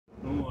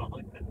Oh, I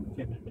like that.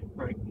 Definitely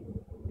brake.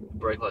 The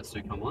brake lights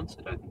do come on, so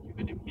I don't think you're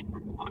going to be hit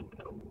from behind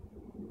at all.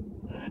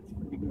 That's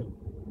pretty good.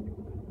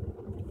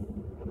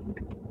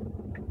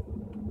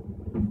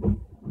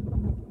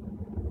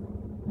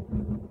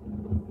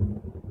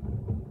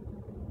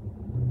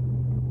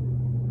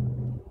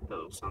 The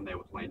little sign there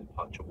with lane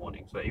departure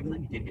warning. So even though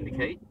you did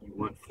indicate, you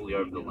weren't fully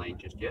over the lane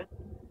just yet.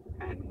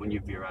 And when you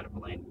veer out of a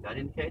lane without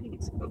indicating,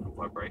 it's a little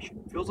vibration.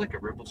 It feels like a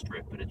ripple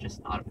strip, but it's just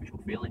an artificial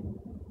feeling.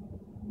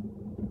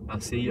 Our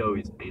CEO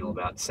is all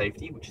about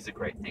safety, which is a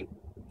great thing.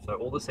 So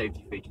all the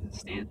safety features are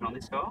standard on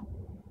this car,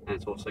 and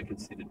it's also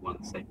considered one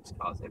of the safest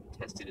cars ever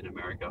tested in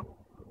America.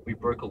 We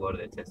broke a lot of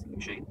their testing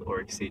machines or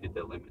exceeded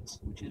their limits,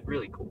 which is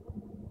really cool.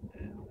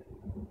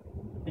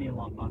 And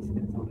Elon Musk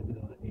is on to do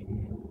it.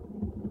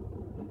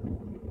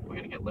 We're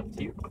going to get left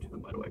here onto the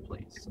motorway,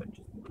 please. So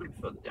just a little bit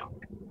further down.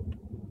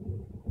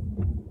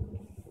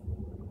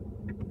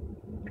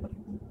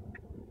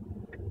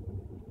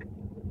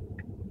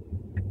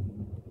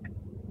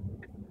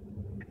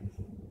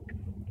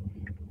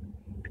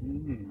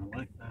 I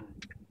like that.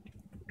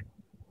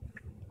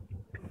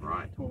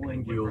 Right, All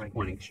engine wheels braking.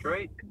 pointing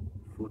straight,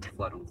 foot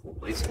flat on the floor,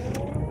 please.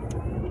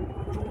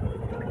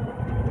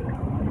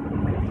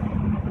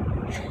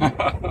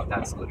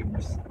 That's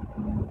ludicrous.